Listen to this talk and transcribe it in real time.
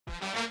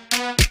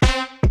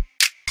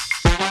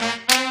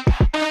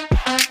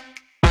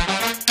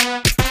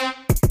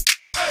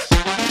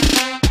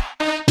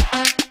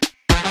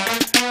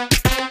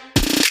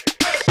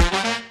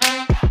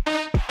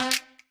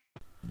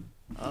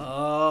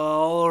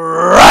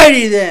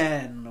Alrighty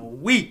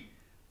then, we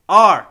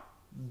are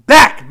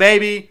back,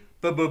 baby.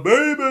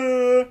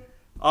 Baby.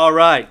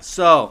 Alright,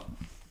 so,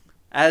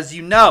 as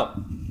you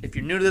know, if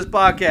you're new to this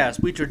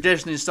podcast, we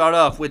traditionally start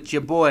off with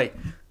your boy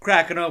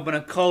cracking open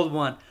a cold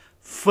one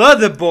for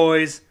the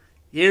boys.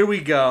 Here we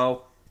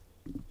go.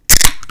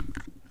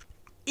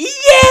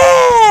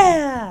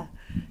 Yeah!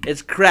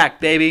 It's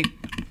cracked, baby.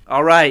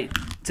 Alright,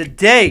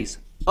 today's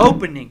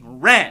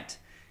opening rant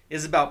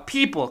is about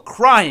people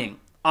crying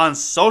on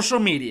social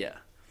media.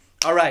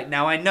 Alright,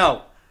 now I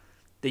know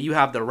that you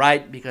have the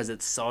right because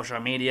it's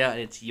social media and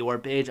it's your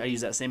page. I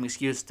use that same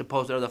excuse to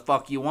post whatever the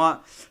fuck you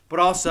want.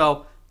 But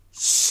also,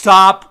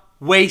 stop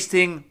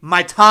wasting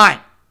my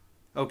time.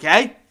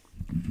 Okay?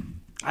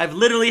 I've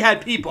literally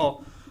had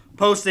people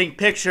posting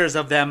pictures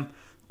of them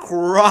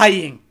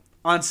crying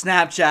on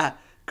Snapchat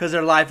because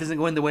their life isn't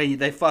going the way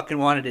they fucking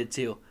wanted it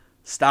to.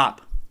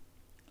 Stop.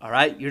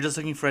 Alright? You're just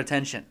looking for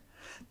attention.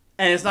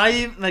 And it's not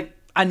even like,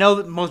 I know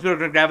that most people are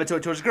going to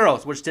gravitate towards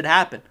girls, which did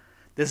happen.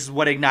 This is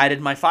what ignited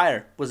my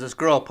fire, was this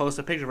girl post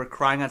a picture of her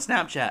crying on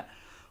Snapchat.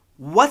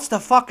 What's the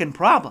fucking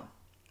problem?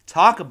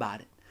 Talk about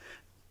it.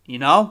 You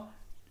know?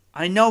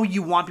 I know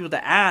you want people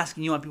to ask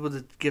and you want people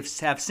to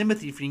have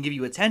sympathy for you and give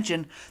you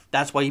attention.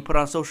 That's why you put it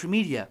on social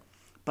media.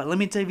 But let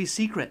me tell you a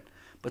secret.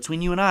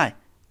 Between you and I,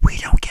 we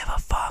don't give a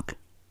fuck.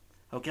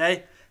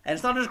 Okay? And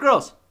it's not just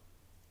girls.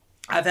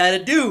 I've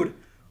had a dude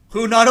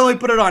who not only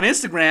put it on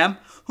Instagram,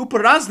 who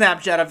put it on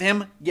Snapchat of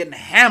him getting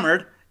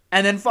hammered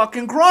and then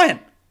fucking crying.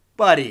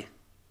 Buddy.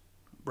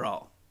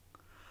 Bro,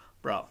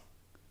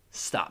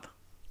 stop.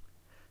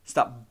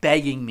 Stop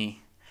begging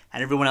me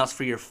and everyone else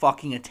for your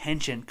fucking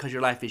attention because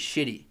your life is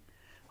shitty.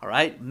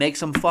 Alright? Make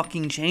some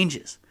fucking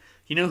changes.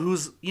 You know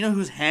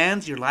whose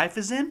hands your life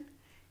is in?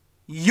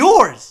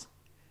 Yours!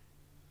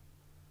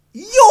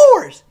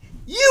 Yours!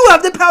 You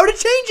have the power to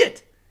change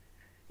it!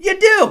 You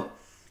do!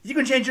 You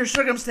can change your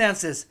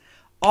circumstances.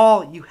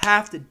 All you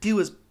have to do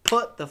is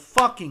put the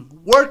fucking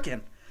work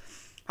in.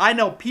 I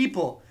know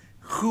people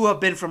who have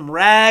been from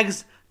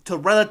rags to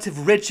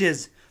relative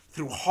riches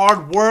through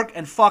hard work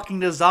and fucking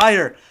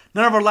desire.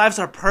 None of our lives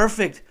are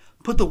perfect.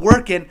 Put the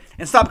work in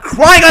and stop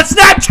crying on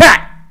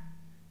Snapchat!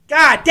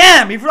 God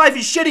damn, if your life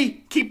is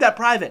shitty, keep that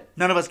private.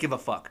 None of us give a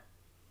fuck.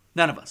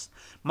 None of us.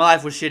 My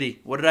life was shitty.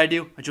 What did I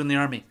do? I joined the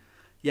army.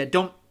 Yeah, it's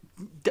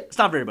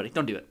not for everybody.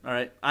 Don't do it,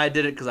 alright? I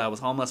did it because I was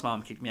homeless.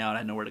 Mom kicked me out. I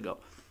had nowhere to go.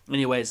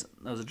 Anyways,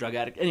 I was a drug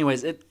addict.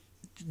 Anyways,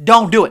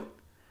 don't do it.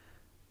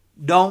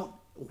 Don't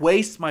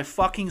waste my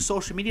fucking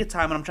social media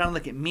time when I'm trying to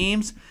look at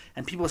memes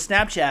and people's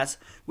Snapchats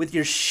with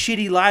your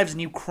shitty lives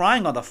and you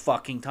crying all the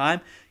fucking time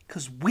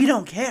because we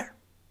don't care.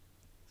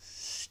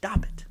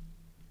 Stop it.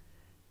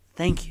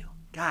 Thank you.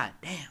 God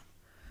damn.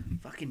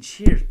 Fucking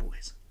cheers,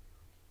 boys.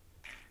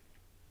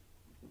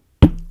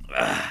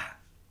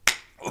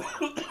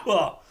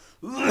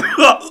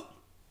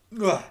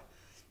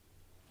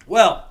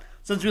 Well,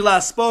 since we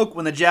last spoke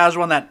when the Jazz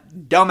were on that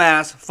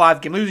dumbass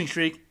 5-game losing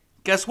streak,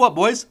 guess what,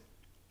 boys?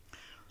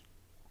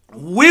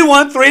 We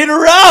won 3 in a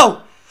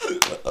row!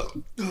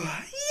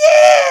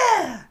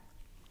 Yeah!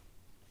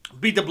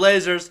 Beat the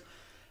Blazers.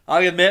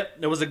 I'll admit,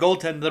 there was a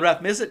goaltender. Did the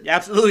ref miss it?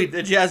 Absolutely. Did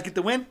the Jazz get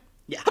the win?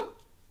 Yeah.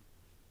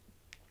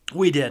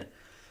 We did.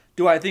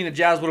 Do I think the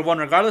Jazz would have won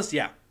regardless?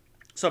 Yeah.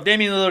 So if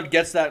Damian Lillard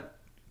gets that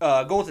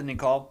goaltending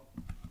call,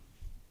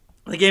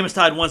 the game is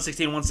tied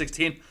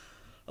 116-116.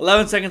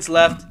 11 seconds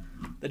left.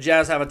 The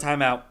Jazz have a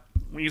timeout.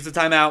 We use the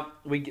timeout.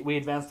 We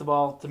advance the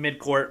ball to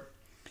midcourt.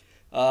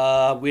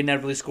 We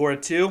inevitably score a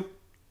 2,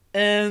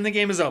 and the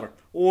game is over.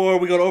 Or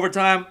we go to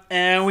overtime,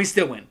 and we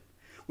still win.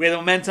 We had the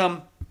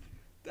momentum.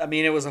 I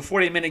mean, it was a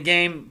 40-minute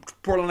game.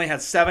 Portland only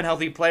had 7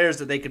 healthy players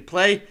that they could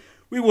play.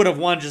 We would have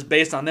won just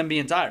based on them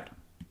being tired.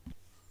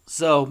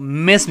 So,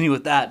 miss me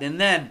with that.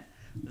 And then,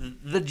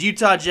 the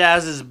Utah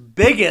Jazz's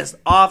biggest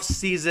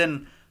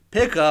off-season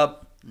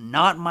pickup,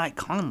 not Mike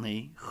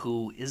Conley,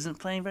 who isn't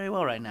playing very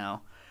well right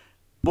now.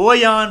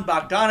 Bojan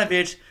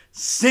Bogdanovic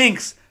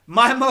sinks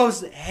my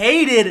most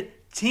hated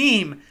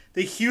team,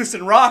 the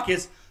Houston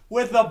Rockets,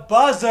 with a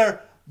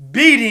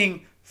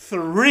buzzer-beating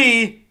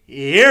 3.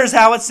 Here's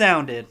how it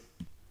sounded.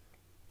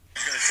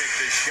 He's going to take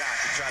this shot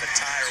to try to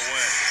tie or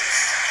win.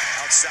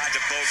 Outside to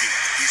Bogey.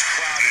 He's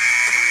crowded.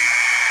 3.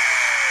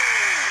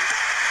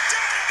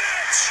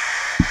 Bogdanovic!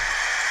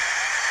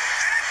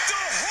 At the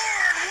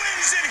horn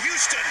wins in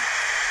Houston.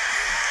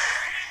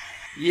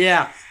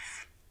 Yeah.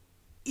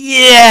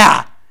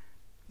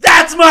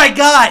 That's my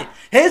guy.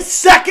 His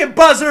second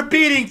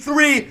buzzer-beating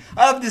 3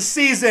 of the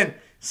season.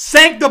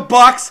 Sank the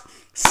Bucks,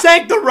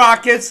 sank the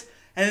Rockets,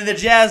 and then the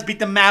Jazz beat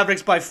the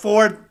Mavericks by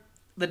 4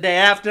 the day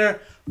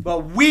after.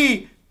 But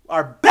we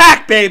are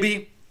back,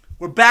 baby.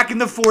 We're back in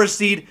the 4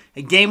 seed,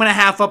 a game and a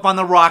half up on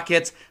the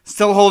Rockets,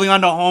 still holding on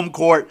to home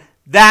court.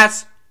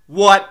 That's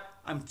what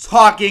I'm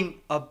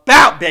talking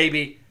about,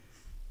 baby.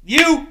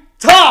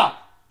 Utah,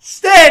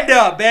 stand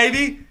up,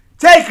 baby.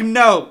 Take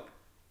note.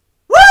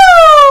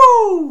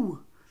 Woo!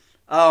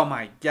 Oh,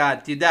 my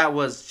God, dude, that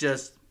was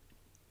just...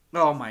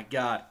 Oh, my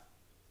God.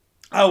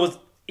 I was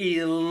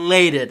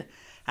elated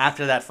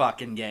after that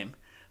fucking game.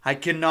 I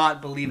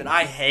cannot believe it.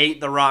 I hate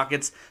the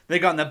Rockets.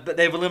 They've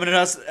eliminated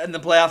us in the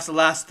playoffs the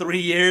last 3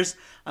 years.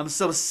 I'm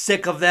so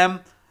sick of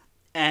them.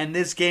 And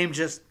this game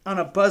just on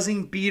a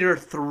buzzer beater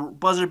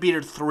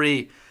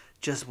 3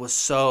 just was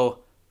so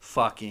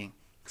fucking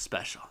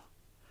special.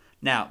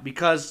 Now,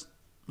 because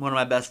one of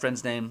my best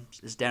friends' names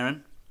is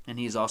Darren, and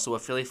he's also a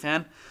Philly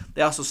fan,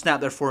 they also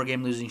snapped their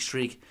 4-game losing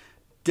streak,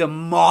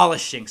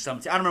 demolishing some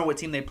team. I don't remember what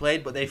team they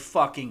played, but they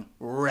fucking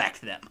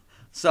wrecked them.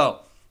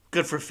 So,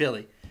 good for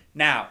Philly.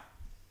 Now,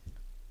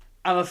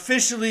 I'm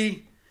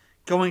officially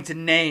going to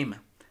name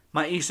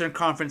my Eastern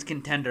Conference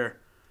contender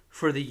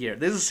for the year.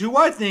 This is who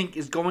I think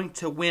is going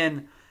to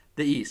win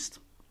the East.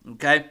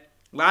 Okay?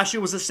 Last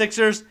year was the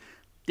Sixers.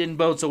 Didn't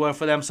bode so well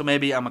for them, so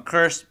maybe I'm a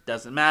curse.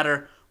 Doesn't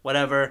matter.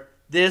 Whatever.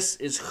 This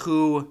is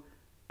who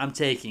I'm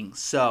taking.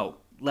 So,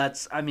 I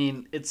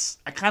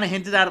kind of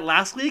hinted at it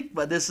last week,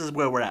 but this is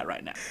where we're at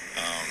right now.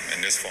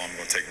 And this fall, I'm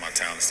going to take my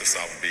talents to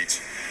South Beach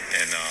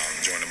and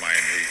join the Miami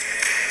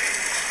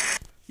Heat.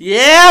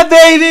 Yeah,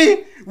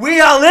 baby! We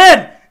all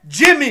in!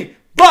 Jimmy,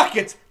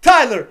 Buckets,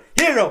 Tyler,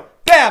 Hero,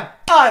 Bam,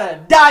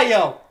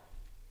 Adebayo.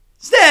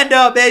 Stand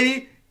up,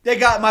 baby! They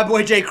got my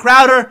boy Jay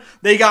Crowder.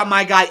 They got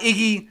my guy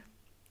Iggy.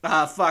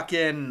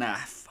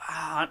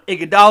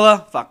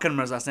 Iguodala. Fuck, couldn't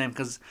remember his last name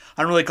because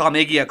I don't really call him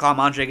Iggy. I call him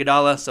Andre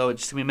Iguodala, so it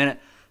just took me a minute.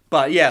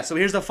 But yeah, so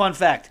here's the fun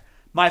fact.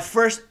 My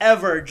first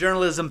ever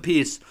journalism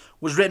piece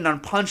was written on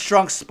Punch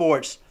Drunk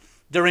Sports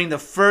during the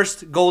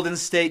first Golden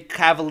State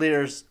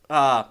Cavaliers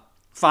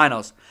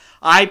finals.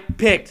 I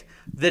picked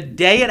the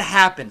day it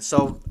happened.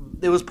 So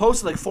it was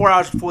posted like 4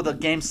 hours before the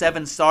Game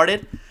 7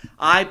 started.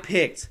 I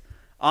picked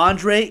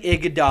Andre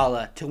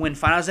Iguodala to win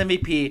Finals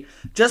MVP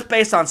just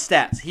based on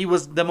stats. He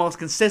was the most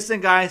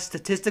consistent guy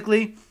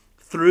statistically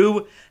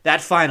through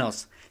that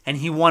Finals. And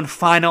he won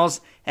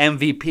Finals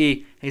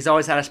MVP. He's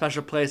always had a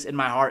special place in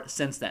my heart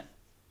since then.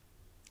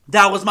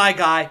 That was my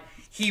guy.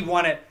 He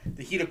won it.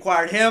 The Heat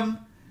acquired him.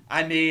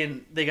 I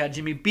mean, they got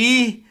Jimmy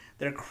B.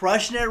 They're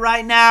crushing it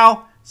right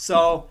now.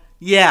 So,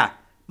 yeah,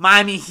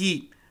 Miami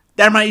Heat.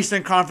 They're my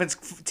Eastern Conference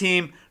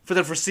team for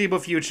the foreseeable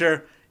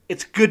future.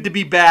 It's good to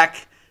be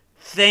back.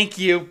 Thank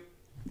you.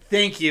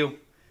 Thank you.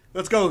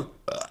 Let's go.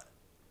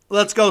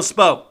 Let's go,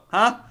 Spo.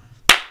 Huh?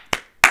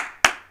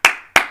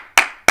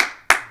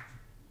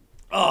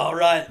 All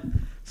right.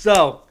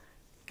 So,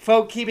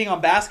 keeping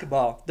on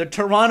basketball, the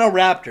Toronto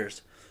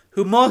Raptors,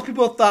 who most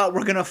people thought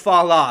were going to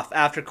fall off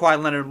after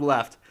Kawhi Leonard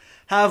left,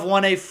 have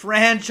won a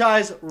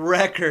franchise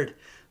record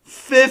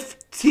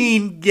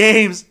 15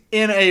 games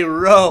in a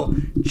row.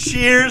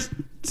 Cheers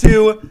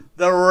to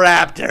the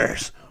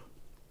Raptors.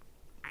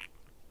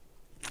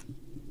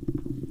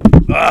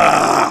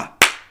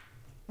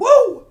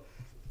 Woo!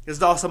 This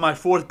is also my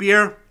 4th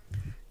beer.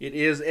 It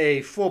is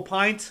a full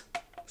pint,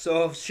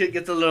 so if shit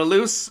gets a little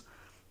loose,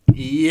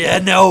 you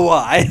know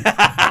why.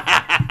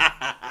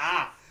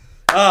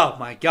 Oh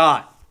my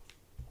God.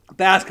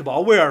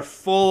 Basketball, we are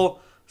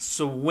full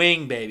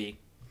swing, baby.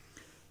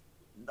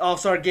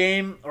 All-Star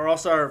game or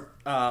All-Star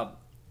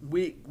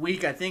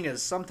week I think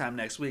is sometime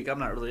next week. I'm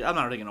not really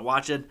gonna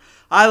watch it.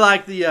 I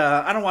like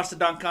I don't watch the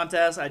dunk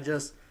contest. I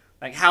just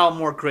like how much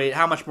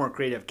more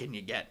creative can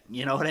you get?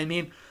 You know what I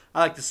mean?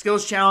 I like the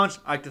skills challenge.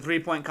 I like the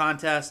 3-point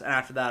contest, and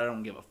after that, I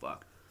don't give a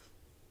fuck.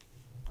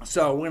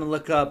 So we're gonna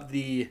look up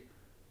the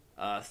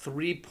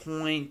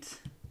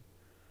 3-point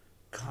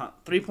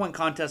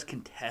contest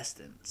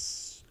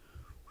contestants.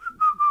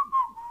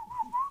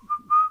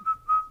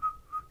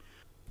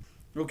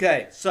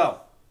 Okay, so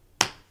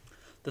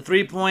the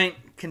 3-point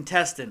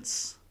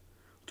contestants,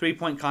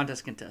 3-point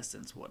contest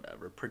contestants,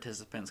 whatever,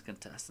 participants,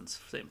 contestants,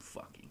 same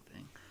fucking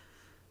thing.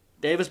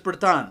 Davis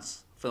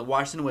Bertans for the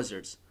Washington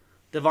Wizards,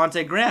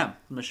 Devontae Graham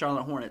from the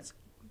Charlotte Hornets,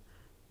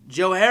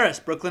 Joe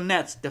Harris, Brooklyn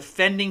Nets,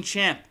 defending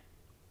champ,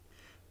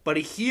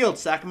 Buddy Hield,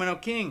 Sacramento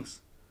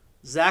Kings,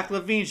 Zach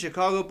LaVine,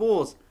 Chicago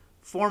Bulls,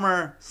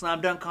 former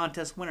slam dunk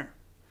contest winner,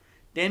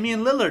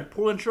 Damian Lillard,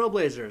 Portland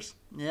Trailblazers.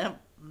 Yeah,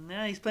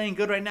 he's playing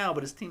good right now,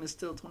 but his team is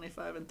still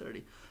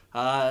 25-30.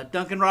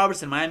 Duncan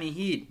Robertson, Miami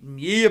Heat.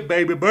 Yeah,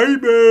 baby,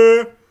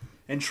 baby.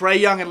 And Trae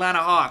Young, Atlanta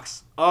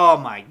Hawks. Oh,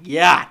 my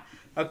God.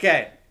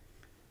 Okay.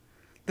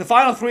 The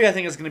final 3, I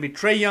think, is going to be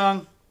Trae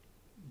Young,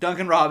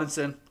 Duncan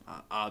Robinson,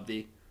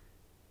 Obvi,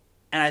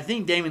 and I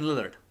think Damian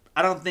Lillard.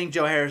 I don't think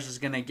Joe Harris is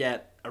going to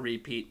get a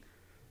repeat.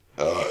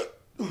 I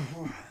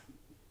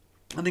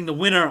think the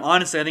winner,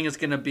 honestly, I think it's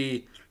going to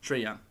be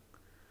Trae Young.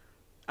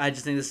 I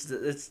just think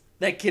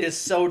that kid is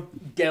so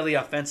deadly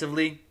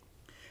offensively.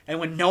 And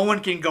when no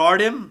one can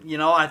guard him,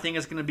 I think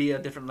it's going to be a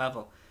different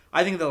level.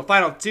 I think the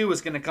final 2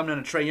 is going to come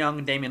down to Trae Young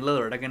and Damian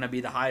Lillard. Are going to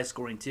be the highest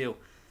scoring 2.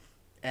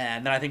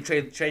 And then I think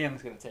Trae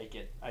Young's going to take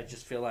it. I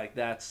just feel like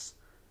that's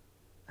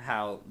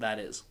how that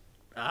is.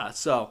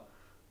 So,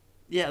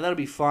 yeah, that'll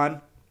be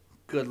fun.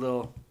 Good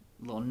little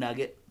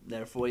nugget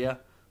there for you.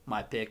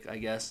 My pick, I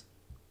guess.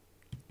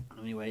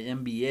 Anyway,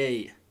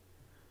 NBA.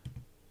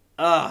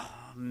 Oh,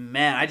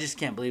 man, I just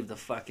can't believe the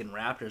fucking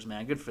Raptors,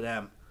 man. Good for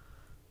them.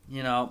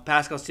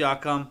 Pascal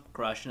Siakam,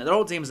 crushing it. Their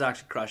whole team is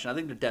actually crushing it. I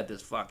think their depth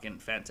is fucking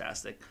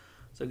fantastic.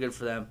 So good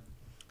for them.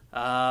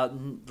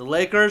 The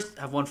Lakers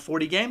have won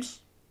 40 games.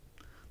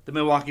 The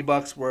Milwaukee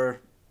Bucks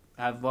were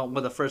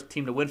the first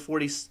team to win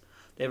 40.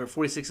 They were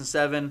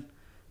 46-7,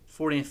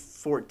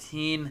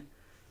 40-14.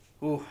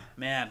 Ooh,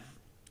 man.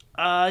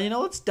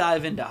 Let's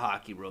dive into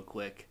hockey real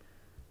quick.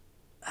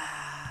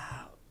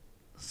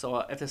 So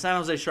if the San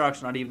Jose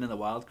Sharks are not even in the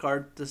wild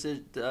card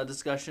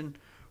discussion,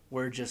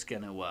 we're just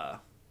gonna, we're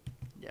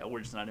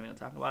just not even gonna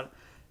talk about it.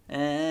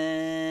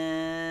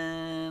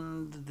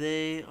 And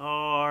they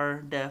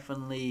are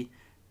definitely,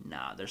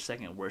 they're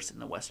second worst in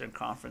the Western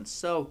Conference.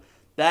 So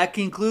that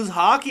concludes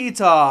hockey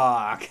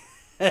talk.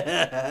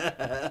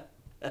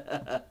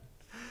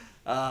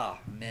 Oh,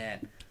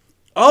 man.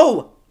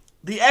 Oh,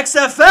 the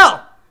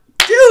XFL.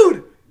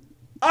 Dude,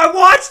 I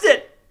watched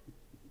it.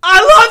 I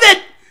love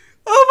it.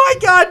 Oh, my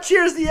God.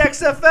 Cheers, the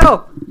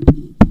XFL.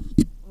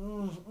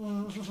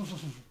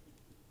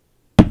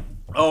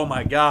 Oh,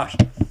 my gosh.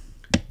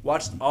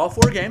 Watched all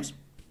 4 games.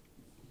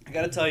 I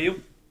got to tell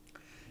you.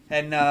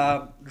 And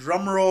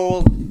drum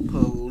roll,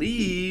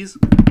 please.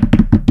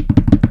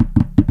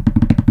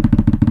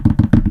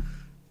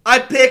 I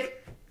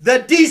pick the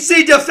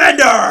DC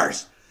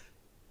Defenders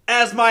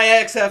as my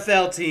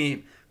XFL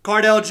team.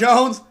 Cardell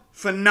Jones,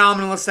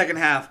 phenomenal second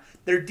half.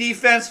 Their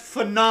defense,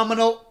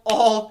 phenomenal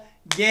all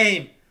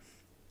game.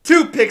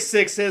 2 pick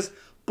sixes,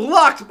 two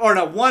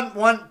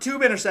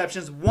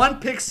interceptions, 1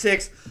 pick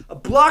six, a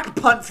blocked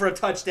punt for a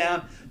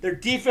touchdown. Their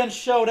defense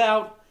showed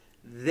out.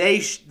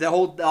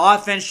 The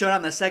offense showed out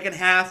in the second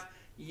half.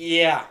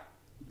 Yeah,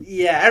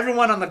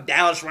 everyone on the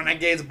Dallas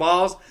Renegades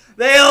balls.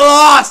 They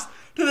lost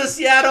to the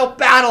Seattle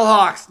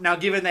Battlehawks. Now,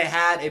 given they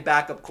had a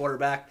backup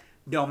quarterback,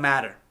 don't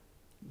matter.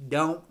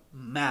 The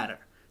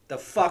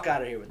fuck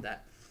out of here with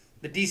that.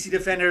 The DC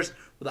Defenders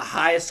were the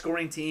highest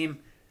scoring team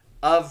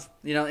of,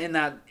 in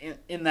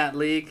that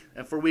league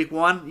for week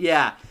 1.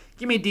 Yeah,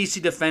 give me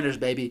DC Defenders,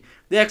 baby.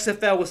 The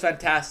XFL was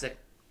fantastic.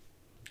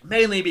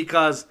 Mainly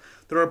because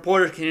the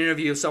reporters can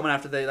interview someone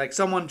after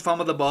someone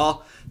fumbled the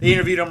ball. They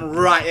interviewed them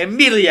right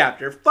immediately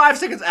after. 5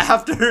 seconds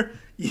after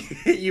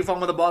you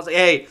fumbled the ball. It's like,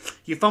 hey,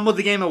 you fumbled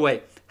the game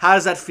away. How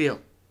does that feel?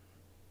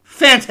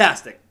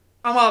 Fantastic.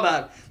 I'm all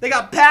about it. They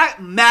got Pat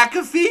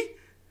McAfee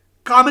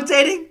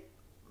commentating.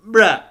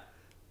 Bruh.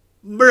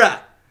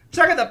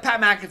 Check out the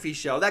Pat McAfee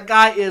show. That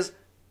guy is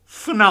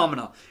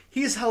phenomenal.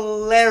 He's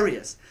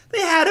hilarious.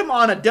 They had him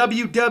on a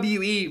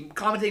WWE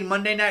commentating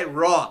Monday Night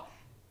Raw.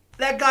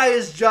 That guy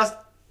is just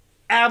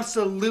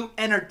absolute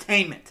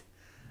entertainment.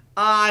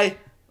 I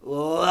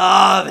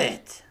love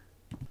it.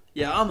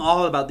 Yeah, I'm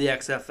all about the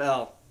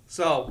XFL.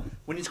 So,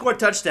 when you score a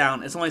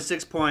touchdown, it's only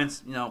 6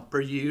 points,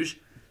 per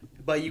usual.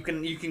 But you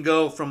can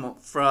go from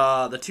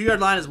the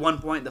 2-yard line is 1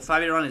 point, the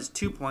 5-yard line is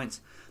 2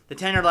 points, the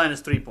 10-yard line is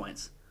 3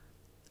 points.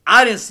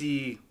 I didn't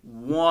see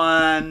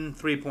one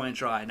 3-point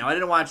try. Now, I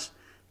didn't watch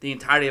the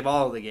entirety of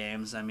all of the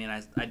games. I mean,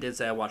 I did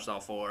say I watched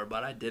all 4,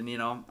 but I didn't,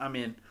 I'm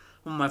on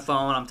my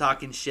phone, I'm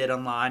talking shit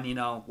online,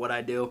 what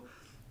I do.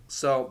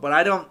 So, but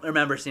I don't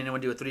remember seeing anyone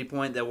do a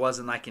 3-point that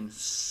wasn't when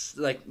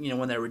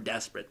they were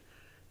desperate.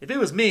 If it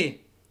was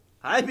me,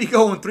 I'd be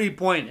going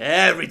 3-point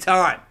every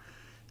time.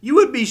 You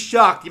would be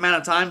shocked the amount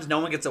of times no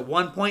one gets a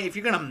 1 point. If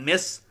you're going to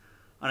miss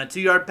on a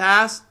 2-yard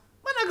pass,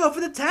 why not go for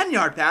the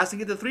 10-yard pass and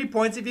get the 3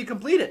 points if you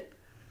complete it?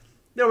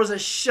 There was a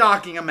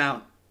shocking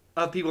amount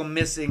of people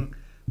missing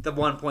the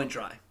 1-point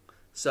try.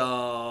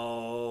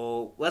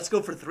 So, let's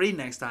go for 3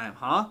 next time,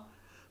 huh?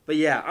 But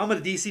yeah, I'm a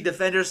DC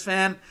Defenders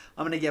fan.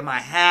 I'm going to get my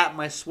hat,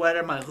 my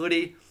sweater, my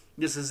hoodie.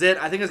 This is it.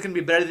 I think it's going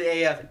to be better than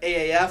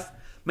AAF,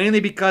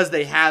 mainly because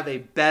they have a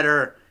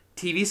better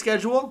TV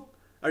schedule,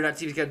 or not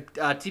TV schedule,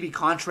 TV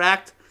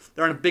contract.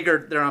 They're on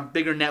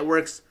bigger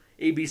networks,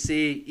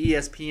 ABC,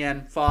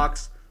 ESPN,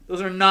 Fox.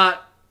 Those are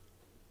not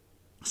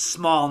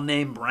small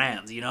name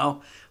brands, They're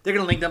going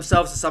to link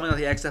themselves to something like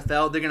the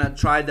XFL. They're going to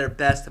try their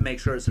best to make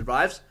sure it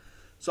survives.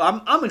 So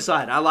I'm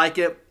excited. I like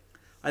it.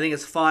 I think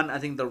it's fun. I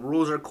think the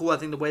rules are cool. I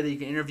think the way that you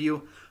can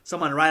interview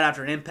someone right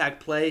after an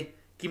impact play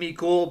can be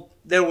cool.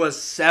 There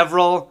was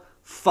several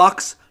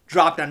fucks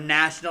dropped on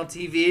national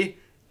TV.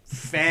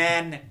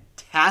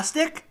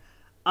 Fantastic.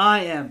 I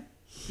am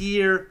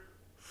here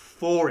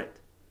for it.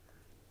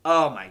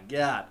 Oh my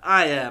God.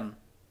 I am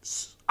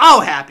so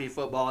happy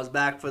football is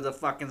back for the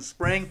fucking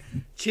spring.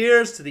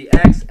 Cheers to the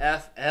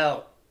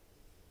XFL.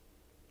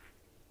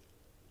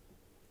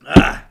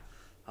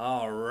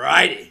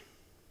 Alrighty.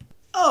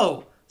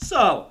 Oh,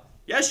 so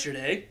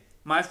yesterday,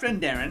 my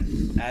friend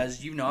Darren,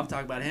 as you know, I've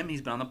talked about him.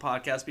 He's been on the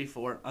podcast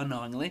before,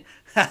 unknowingly.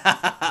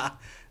 So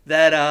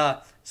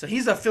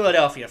he's a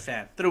Philadelphia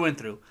fan, through and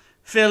through.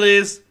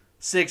 Phillies,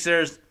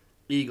 Sixers,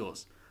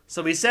 Eagles.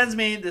 So he sends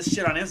me this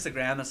shit on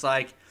Instagram. It's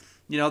like,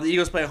 the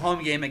Eagles play a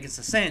home game against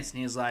the Saints.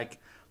 And he's like,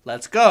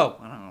 let's go.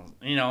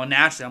 And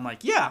naturally, I'm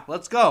like, yeah,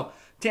 let's go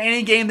to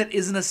any game that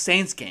isn't a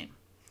Saints game.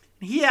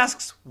 And he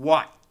asks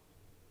why.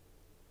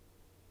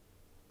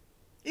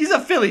 He's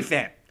a Philly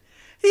fan.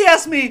 He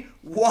asked me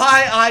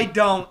why I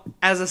don't,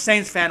 as a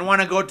Saints fan,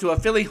 want to go to a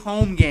Philly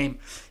home game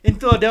in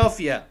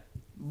Philadelphia.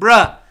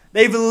 Bruh,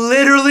 they've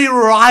literally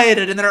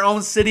rioted in their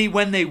own city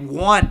when they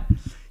won.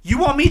 You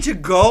want me to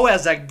go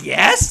as a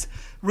guest,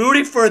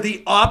 rooting for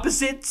the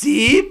opposite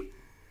team?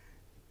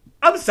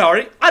 I'm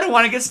sorry, I don't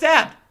want to get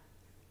stabbed.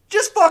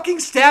 Just fucking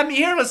stab me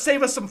here. Let's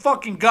save us some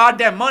fucking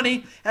goddamn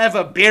money and have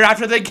a beer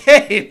after the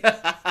game.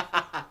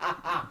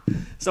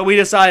 So we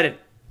decided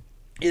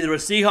either a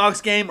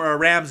Seahawks game or a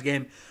Rams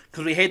game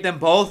because we hate them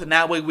both, and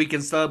that way we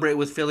can celebrate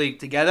with Philly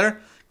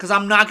together. Because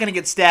I'm not going to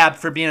get stabbed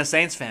for being a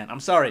Saints fan. I'm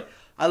sorry.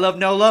 I love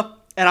Nola,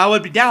 and I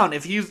would be down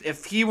if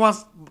he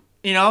wants,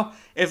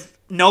 if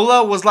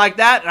Nola was like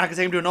that, and I could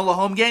take him to a Nola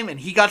home game, and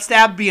he got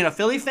stabbed being a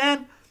Philly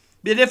fan,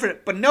 be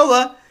different. But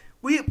Nola,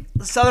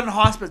 Southern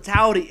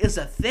hospitality is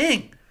a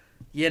thing,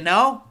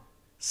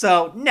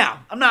 So, no,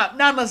 I'm not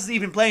unless it's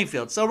even playing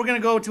field. So we're going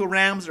to go to a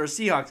Rams or a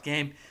Seahawks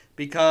game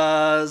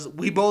because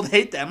we both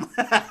hate them.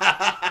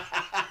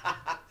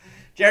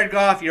 Jared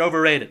Goff, you're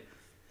overrated.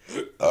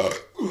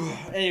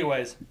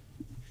 Anyways,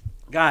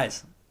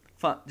 guys,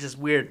 just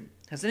weird.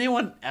 Has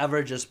anyone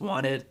ever just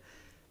wanted,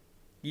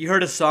 you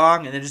heard a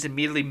song and it just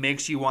immediately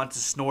makes you want to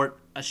snort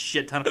a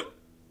shit ton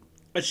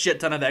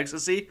of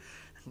ecstasy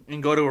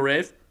and go to a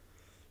rave?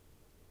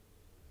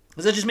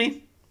 Is that just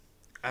me?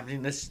 I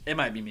mean, it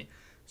might be me.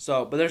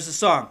 So, but there's a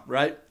song,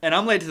 right? And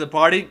I'm late to the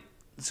party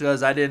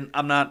because I didn't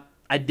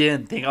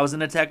think I was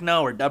into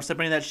techno or dubstep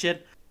or any of that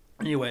shit.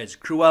 Anyways,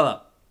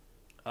 Cruella,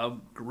 a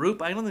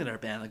group, I don't think they're a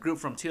band, a group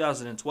from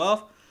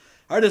 2012.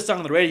 I heard this song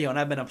on the radio and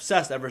I've been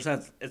obsessed ever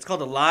since. It's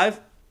called Alive.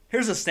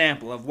 Here's a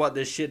sample of what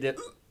this shit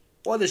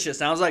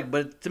sounds like,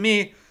 but to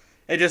me,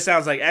 it just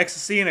sounds like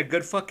ecstasy and a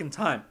good fucking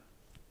time.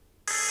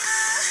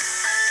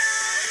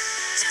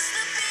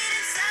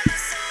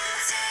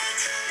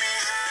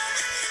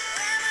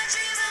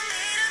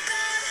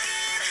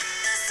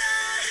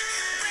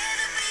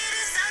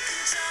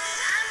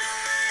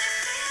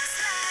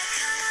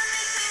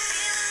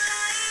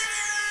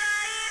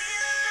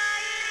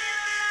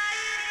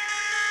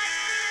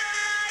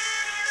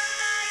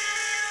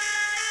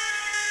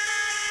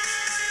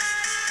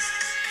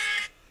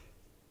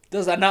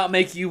 Does that not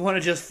make you want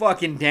to just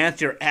fucking dance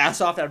your ass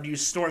off after you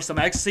snort some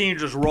ecstasy and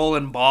you're just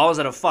rolling balls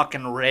at a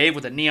fucking rave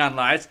with the neon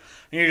lights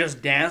and you're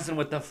just dancing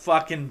with the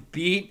fucking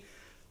beat?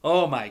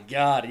 Oh my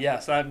god,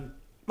 yes.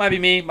 Might be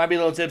me, might be a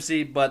little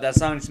tipsy, but that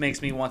song just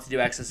makes me want to do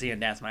ecstasy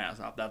and dance my ass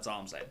off. That's all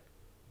I'm saying.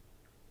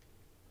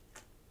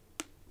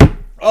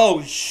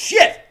 Oh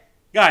shit!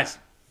 Guys,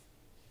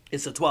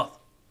 it's the 12th.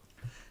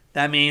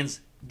 That means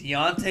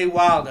Deontay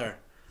Wilder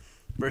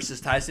versus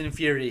Tyson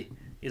Fury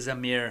is a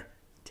mere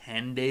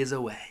 10 days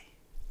away.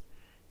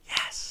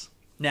 Yes.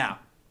 Now,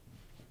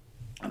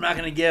 I'm not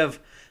going to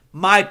give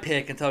my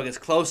pick until it gets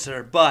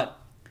closer, but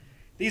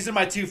these are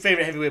my two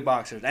favorite heavyweight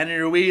boxers. Anthony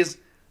Ruiz,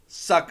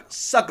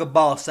 suck a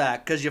ball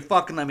sack because you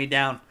fucking let me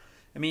down.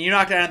 I mean, you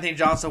knocked out Anthony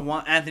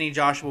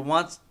Joshua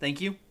once.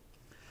 Thank you.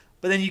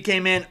 But then you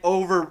came in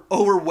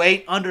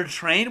overweight,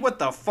 undertrained. What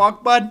the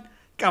fuck, bud?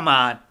 Come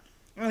on.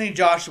 Anthony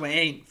Joshua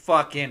ain't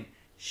fucking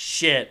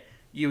shit.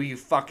 You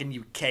fucking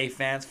UK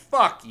fans.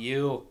 Fuck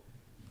you.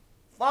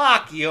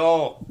 Fuck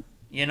you.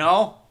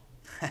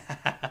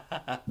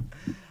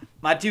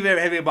 My two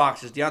favorite heavyweight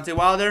boxers, Deontay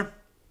Wilder,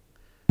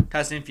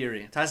 Tyson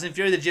Fury. Tyson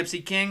Fury, the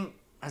Gypsy King,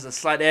 has a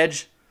slight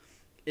edge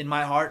in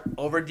my heart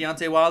over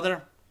Deontay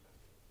Wilder.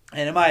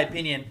 And in my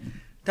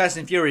opinion,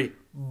 Tyson Fury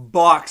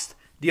boxed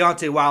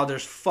Deontay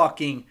Wilder's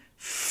fucking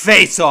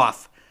face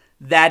off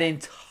that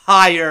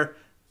entire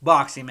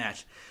boxing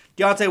match.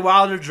 Deontay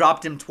Wilder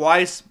dropped him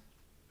twice,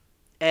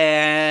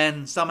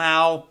 and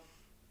somehow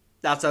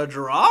that's a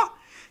draw?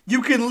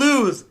 You can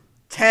lose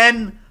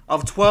 10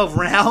 of 12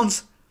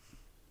 rounds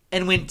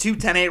and win 2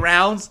 10-8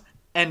 rounds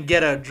and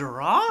get a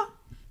draw?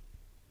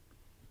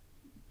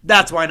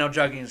 That's why no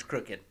juggling is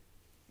crooked.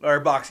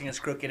 Or boxing is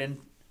crooked. And,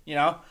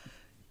 Canelo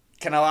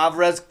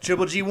Alvarez,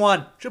 Triple G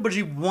won. Triple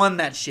G won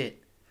that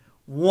shit.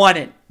 Won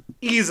it.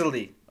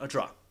 Easily. A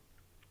draw.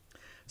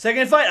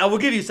 Second fight, I will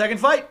give you. Second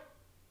fight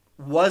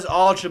was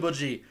all Triple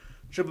G.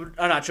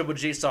 Not Triple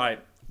G, sorry.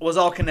 Was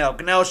all Canelo.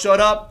 Canelo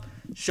showed up.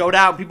 Showed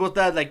out. People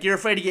thought, you're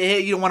afraid to get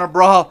hit. You don't want to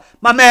brawl.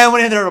 My man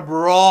went in there to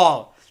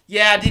brawl.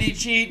 Yeah, did he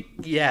cheat?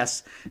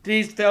 Yes. Did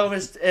he fail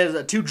his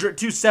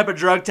two separate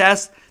drug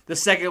tests? The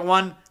second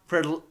one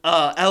for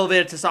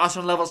elevated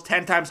testosterone levels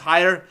 10 times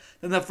higher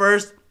than the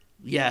first?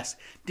 Yes.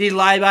 Did he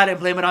lie about it and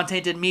blame it on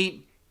tainted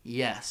meat?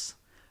 Yes.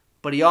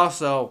 But he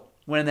also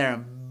went in there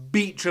and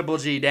beat Triple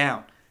G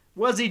down.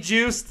 Was he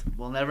juiced?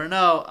 We'll never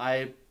know.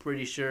 I'm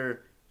pretty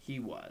sure he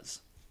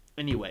was.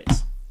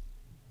 Anyways,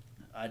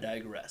 I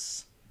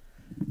digress.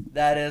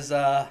 That's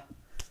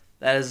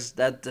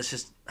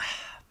just man.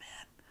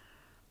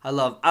 I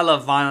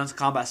love violence,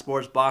 combat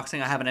sports,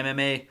 boxing. I have an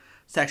MMA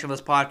section of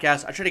this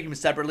podcast. I try to keep them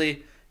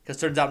separately because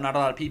turns out not a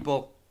lot of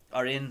people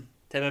are into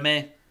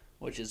MMA,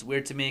 which is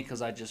weird to me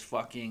because I just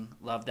fucking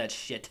love that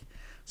shit.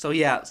 So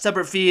yeah,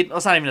 separate feed. Well,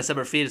 it's not even a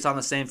separate feed. It's on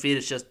the same feed.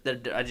 It's just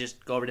that I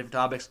just go over different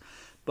topics.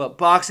 But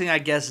boxing, I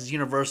guess, is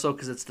universal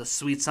because it's the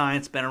sweet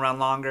science, been around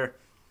longer.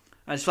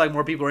 I just feel like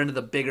more people are into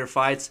the bigger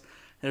fights.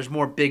 There's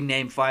more big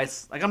name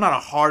fights. I'm not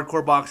a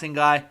hardcore boxing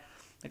guy.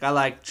 I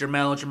like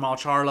Jamal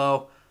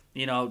Charlo,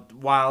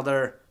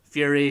 Wilder,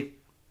 Fury.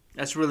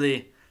 That's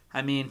really,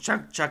 what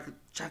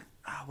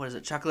is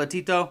it,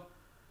 Chocolatito?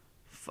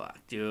 Fuck,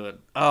 dude.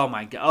 Oh,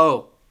 my God.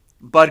 Oh,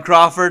 Bud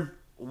Crawford,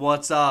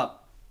 what's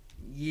up?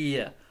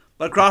 Yeah.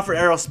 Bud Crawford,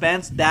 Errol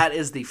Spence, that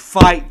is the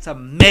fight to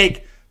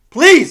make.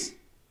 Please,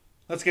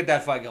 let's get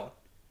that fight going.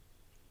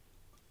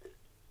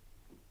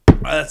 All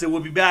right, that's it.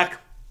 We'll be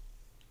back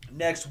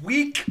next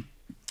week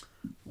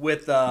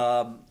with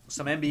some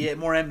NBA,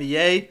 more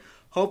NBA.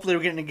 Hopefully,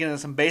 we're getting to get into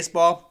some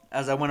baseball,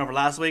 as I went over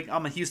last week.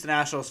 I'm a Houston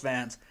Astros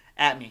fans.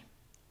 At me.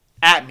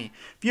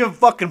 If you have a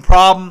fucking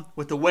problem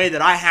with the way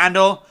that I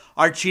handle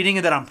our cheating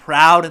and that I'm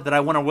proud that I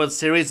won a World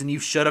Series and you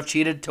should have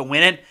cheated to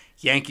win it,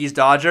 Yankees,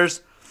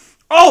 Dodgers.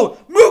 Oh,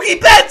 Mookie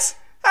Betts!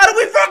 How do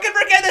we fucking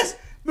forget this?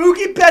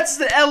 Mookie Betts is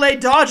the LA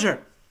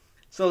Dodger.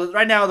 So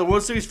right now, the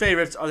World Series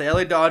favorites are the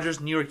LA Dodgers,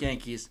 New York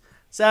Yankees.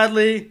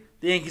 Sadly,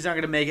 the Yankees aren't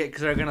going to make it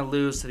because they're going to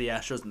lose to the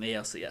Astros in the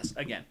ALCS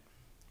again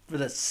for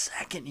the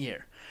second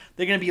year.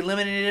 They're going to be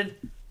eliminated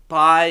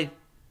by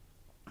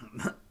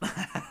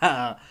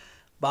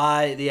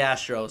the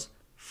Astros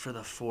for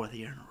the fourth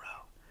year in a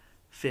row.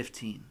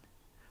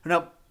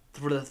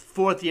 For the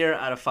fourth year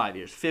out of 5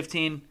 years.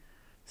 15,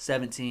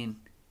 17,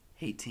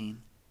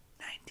 18,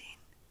 19,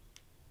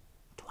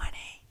 20.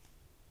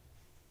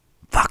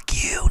 Fuck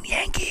you,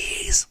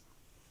 Yankees.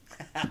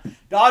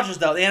 Dodgers,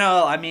 though, the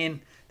NL,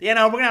 we're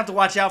going to have to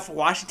watch out for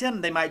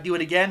Washington. They might do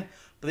it again,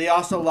 but they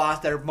also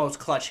lost their most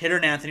clutch hitter,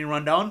 Anthony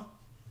Rendon.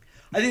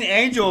 I think the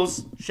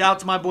Angels, shout out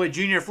to my boy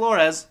Junior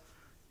Flores,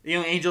 the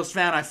only Angels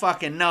fan I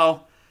fucking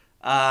know.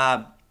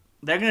 They're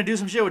going to do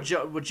some shit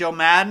with Joe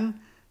Madden.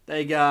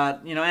 They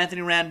got,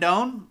 Anthony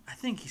Rendon. I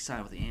think he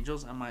signed with the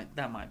Angels.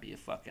 That might be a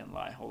fucking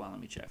lie. Hold on,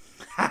 let me check.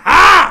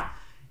 Ha-ha!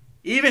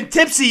 Even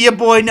Tipsy, your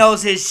boy,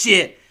 knows his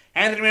shit.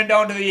 Anthony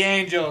Rendon to the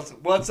Angels.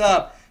 What's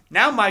up?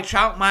 Now Mike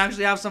Trout might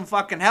actually have some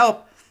fucking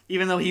help,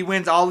 even though he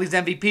wins all these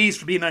MVPs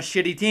for being on a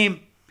shitty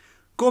team.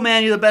 Cool,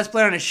 man. You're the best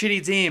player on a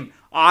shitty team.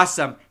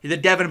 Awesome. You're the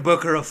Devin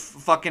Booker of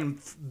fucking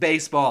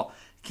baseball.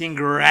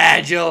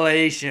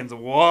 Congratulations.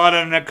 What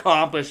an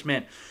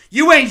accomplishment.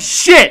 You ain't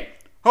shit.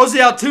 Jose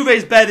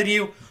Altuve's better than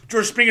you.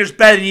 George Springer's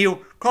better than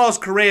you. Carlos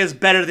Correa's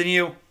better than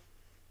you.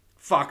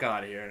 Fuck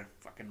out of here.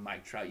 Fucking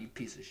Mike Trout, you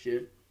piece of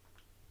shit.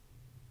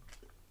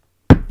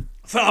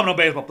 Phenomenal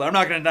baseball player. I'm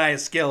not going to deny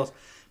his skills.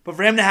 But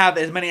for him to have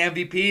as many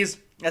MVPs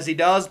as he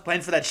does,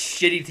 playing for that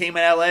shitty team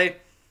in LA,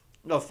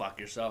 go fuck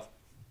yourself.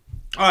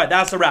 All right,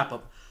 that's the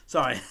wrap-up.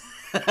 Sorry.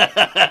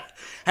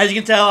 As you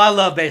can tell, I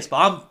love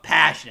baseball. I'm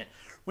passionate.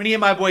 We're going to get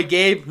my boy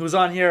Gabe, who was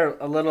on here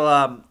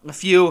a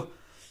few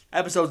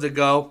episodes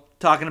ago,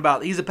 talking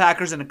about he's a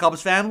Packers and a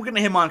Cubs fan. We're going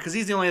to get him on because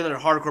he's the only other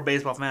hardcore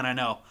baseball fan I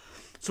know.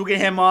 So we'll get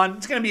him on.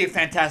 It's going to be a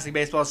fantastic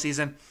baseball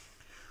season.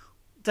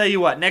 Tell you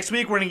what, next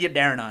week we're going to get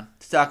Darren on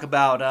to talk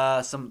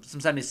about some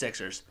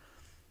 76ers.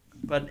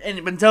 But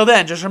until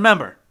then, just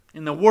remember,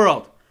 in the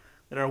world,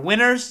 there are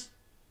winners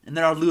and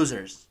there are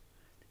losers.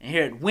 And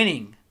here at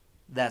Winning,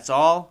 that's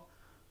all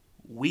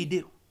we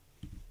do.